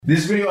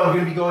This video, I'm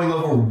going to be going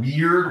over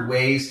weird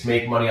ways to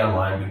make money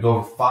online. I'm going to go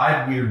over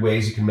 5 weird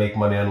ways you can make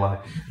money online.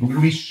 I'm going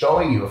to be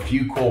showing you a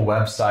few cool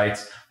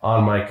websites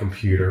on my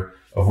computer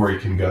of where you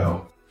can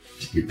go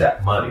to get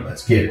that money.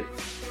 Let's get it.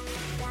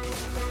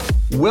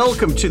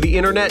 Welcome to the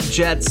Internet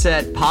Jet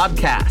Set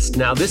podcast.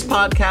 Now, this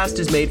podcast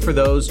is made for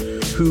those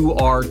who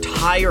are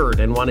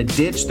tired and want to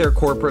ditch their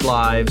corporate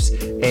lives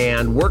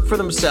and work for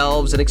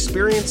themselves and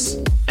experience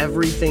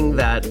everything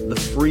that the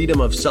freedom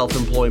of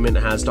self-employment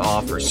has to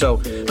offer. So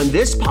on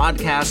this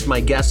podcast, my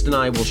guest and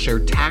I will share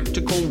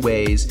tactical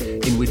ways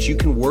in which you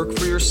can work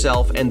for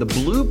yourself and the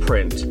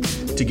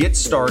blueprint to get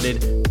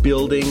started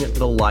building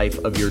the life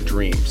of your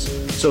dreams.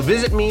 So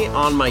visit me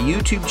on my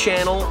YouTube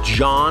channel,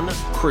 John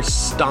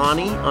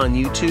Crestani on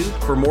YouTube,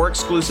 for more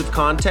exclusive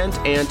content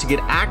and to get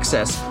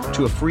access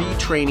to a free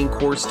training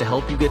course to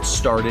help you get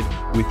started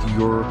with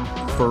your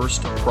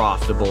first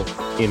profitable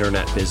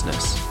internet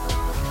business.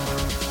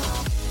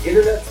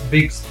 Internet's a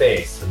big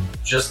space and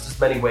just as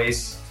many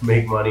ways to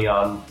make money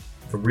on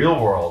the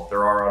real world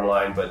there are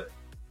online, but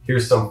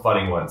here's some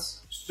funny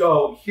ones.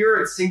 So here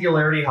at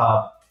Singularity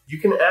Hub, you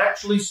can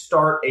actually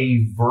start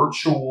a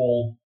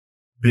virtual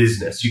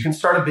business. You can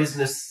start a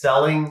business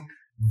selling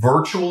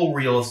virtual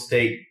real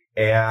estate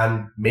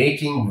and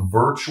making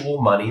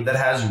virtual money that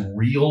has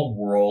real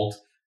world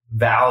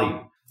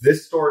value.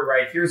 This story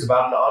right here is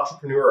about an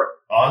entrepreneur,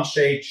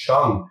 Anshe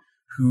Chung,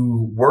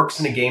 who works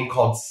in a game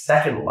called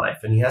Second Life.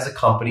 And he has a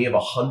company of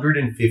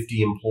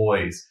 150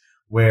 employees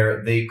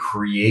where they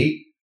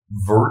create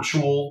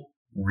virtual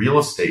real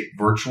estate,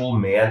 virtual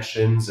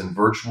mansions and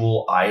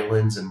virtual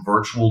islands and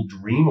virtual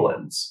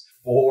dreamlands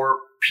for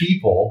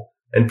people.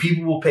 And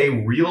people will pay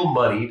real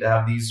money to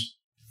have these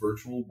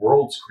virtual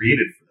worlds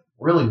created for them.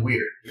 Really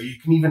weird. You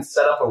can even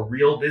set up a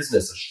real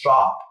business, a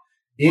shop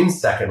in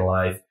Second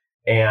Life,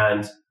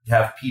 and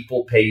have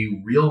people pay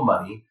you real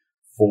money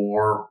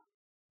for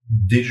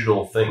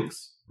digital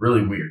things.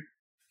 Really weird.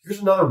 Here's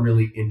another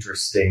really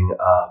interesting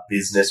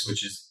business,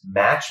 which is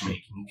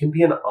matchmaking. You can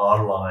be an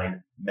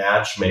online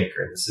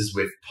matchmaker, and this is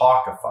with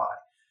Talkify.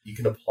 You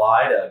can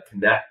apply to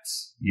connect,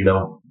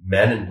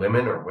 men and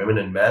women, or women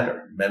and men,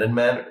 or men and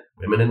men, or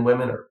women and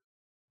women, or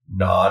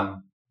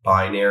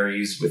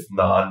non-binaries with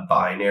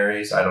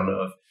non-binaries. I don't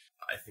know if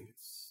I think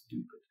it's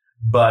stupid.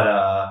 But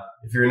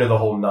if you're into the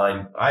whole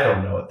nine, I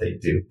don't know what they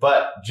do.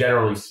 But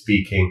generally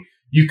speaking,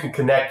 you can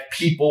connect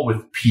people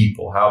with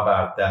people. How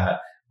about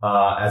that?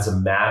 As a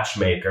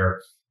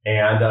matchmaker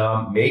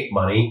and make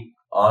money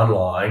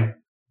online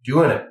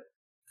doing it.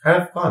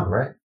 Kind of fun,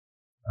 right?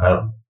 I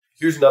don't know.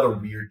 Here's another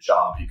weird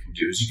job you can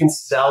do is you can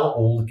sell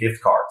old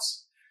gift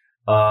cards.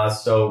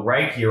 So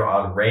right here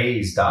on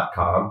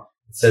Raise.com,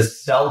 it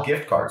says sell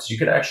gift cards. You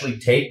can actually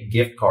take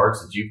gift cards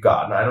that you've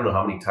gotten. I don't know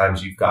how many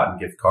times you've gotten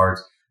gift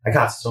cards. I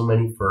got so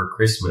many for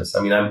Christmas.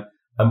 I mean, I'm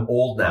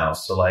old now,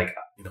 so I'm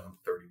 31,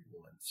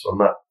 so I'm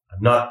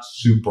not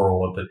super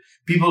old, but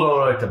people don't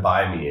know what to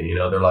buy me, and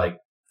they're like,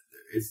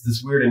 it's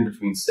this weird in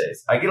between stage.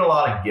 I get a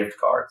lot of gift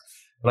cards,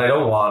 and I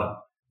don't want them.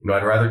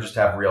 I'd rather just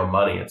have real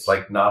money. It's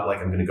not like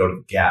I'm going to go to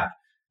the Gap,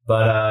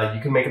 but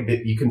you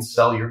can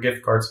sell your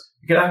gift cards.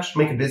 You can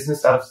actually make a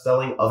business out of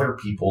selling other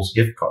people's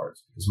gift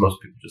cards, because most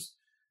people just,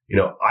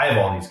 I have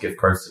all these gift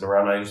cards sitting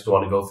around. I just don't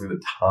want to go through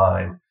the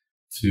time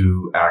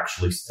to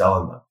actually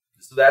selling them.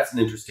 So that's an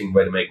interesting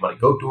way to make money.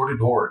 Go door to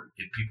door and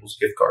get people's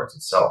gift cards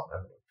and sell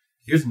them.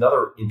 Here's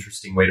another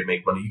interesting way to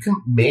make money. You can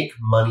make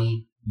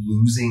money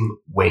losing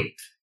weight.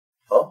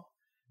 Huh?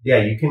 Yeah,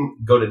 you can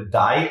go to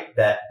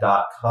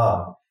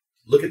dietbet.com.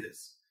 Look at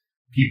this.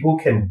 People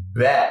can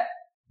bet.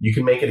 You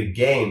can make it a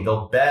game.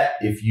 They'll bet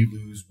if you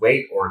lose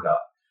weight or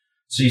not.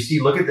 So you see,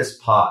 look at this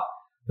pot.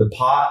 The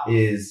pot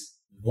is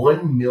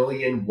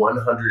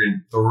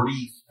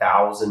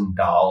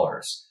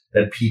 $1,130,000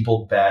 that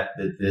people bet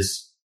that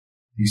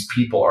these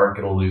people aren't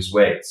going to lose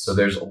weight. So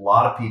there's a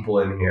lot of people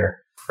in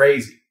here.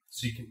 Crazy.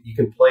 So you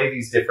can play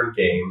these different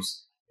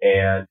games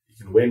and you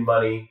can win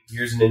money.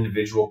 Here's an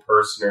individual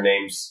person. Her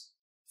name's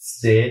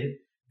Sid.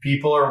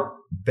 People are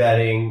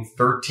betting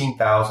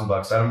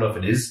 $13,000. I don't know if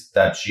it is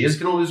that she is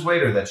going to lose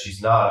weight or that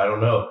she's not. I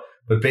don't know.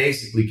 But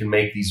basically, you can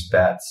make these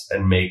bets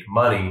and make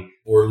money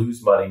or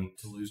lose money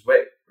to lose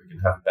weight. Or you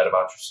can have a bet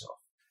about yourself.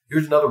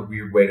 Here's another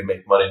weird way to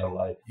make money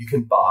online. You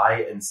can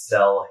buy and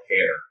sell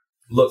hair.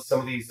 Look, some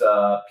of these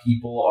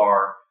people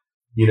are,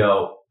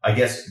 I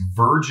guess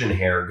virgin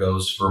hair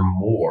goes for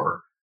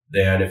more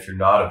than if you're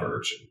not a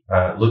virgin.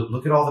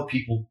 Look at all the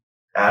people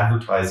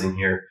advertising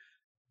here.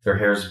 Their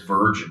hair's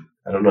virgin.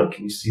 I don't know.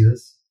 Can you see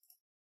this?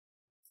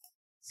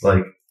 It's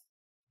like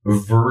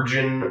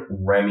virgin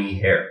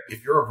Remy hair.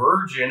 If you're a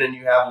virgin and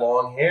you have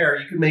long hair,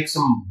 you can make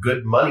some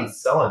good money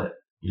selling it.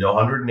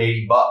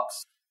 $180.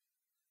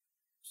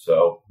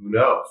 So who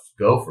knows?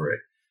 Go for it.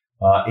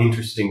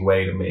 Interesting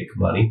way to make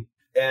money.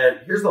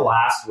 And here's the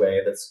last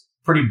way that's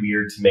pretty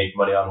weird to make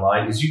money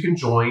online is you can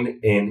join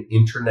an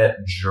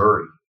internet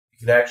jury. You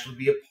can actually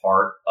be a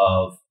part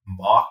of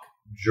mock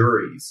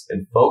juries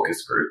and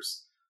focus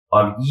groups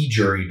on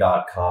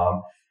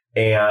ejury.com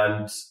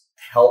and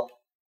help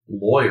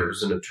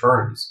lawyers and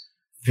attorneys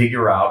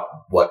figure out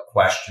what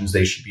questions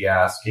they should be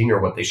asking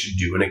or what they should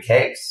do in a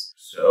case.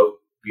 So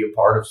be a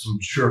part of some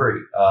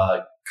jury.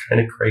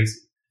 Kind of crazy.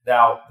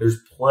 Now, there's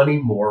plenty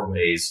more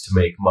ways to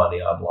make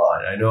money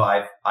online. I know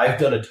I've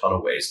done a ton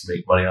of ways to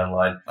make money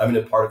online. I'm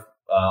in a part of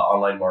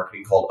online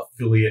marketing called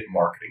affiliate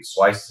marketing.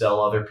 So I sell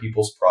other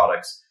people's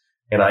products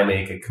and I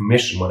make a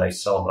commission when I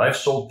sell them. And I've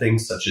sold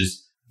things such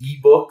as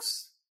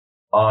ebooks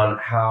on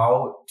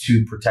how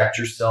to protect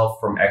yourself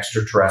from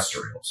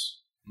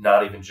extraterrestrials.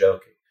 Not even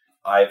joking.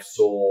 I've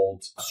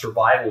sold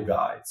survival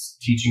guides,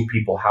 teaching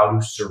people how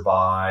to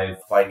survive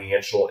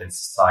financial and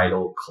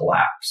societal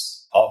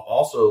collapse. I've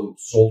also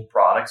sold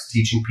products,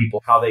 teaching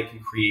people how they can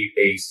create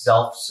a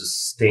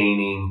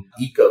self-sustaining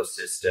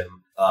ecosystem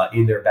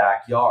in their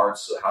backyard,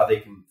 so how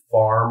they can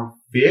farm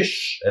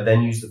fish and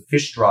then use the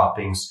fish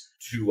droppings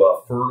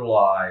to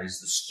fertilize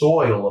the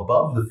soil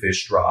above the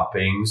fish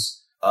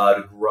droppings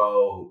to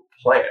grow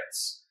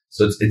plants.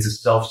 So it's a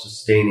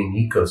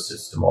self-sustaining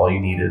ecosystem. All you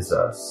need is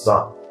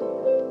sun.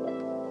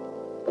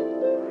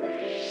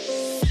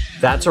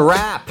 That's a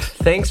wrap.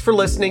 Thanks for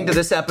listening to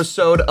this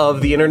episode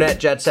of the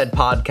Internet Jet Set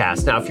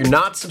podcast. Now, if you're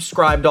not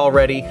subscribed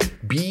already,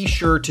 be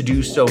sure to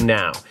do so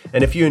now.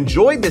 And if you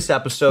enjoyed this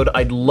episode,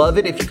 I'd love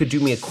it if you could do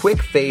me a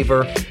quick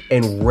favor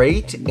and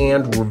rate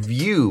and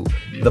review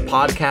the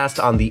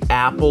podcast on the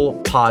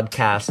Apple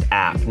Podcast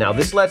app. Now,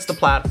 this lets the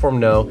platform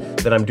know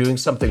that I'm doing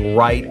something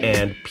right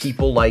and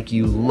people like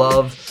you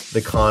love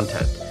the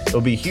content.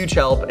 It'll be a huge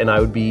help and I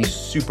would be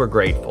super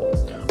grateful.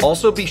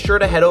 Also, be sure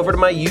to head over to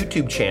my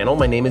YouTube channel.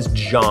 My name is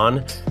John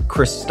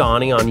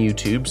Crestani on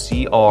YouTube,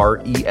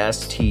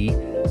 Crestani,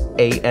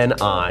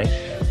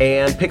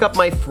 and pick up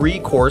my free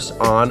course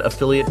on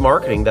affiliate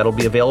marketing that'll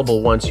be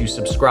available once you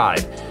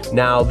subscribe.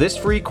 Now, this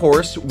free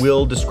course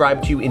will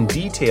describe to you in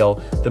detail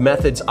the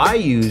methods I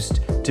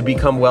used to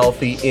become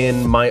wealthy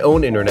in my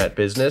own internet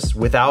business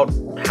without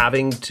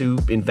having to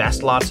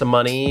invest lots of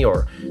money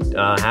or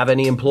have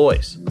any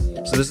employees.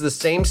 So this is the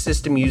same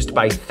system used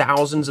by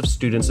thousands of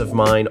students of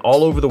mine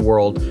all over the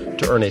world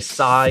to earn a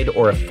side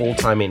or a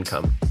full-time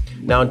income.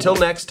 Now, until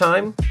next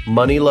time,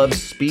 money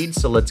loves speed,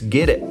 so let's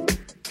get it.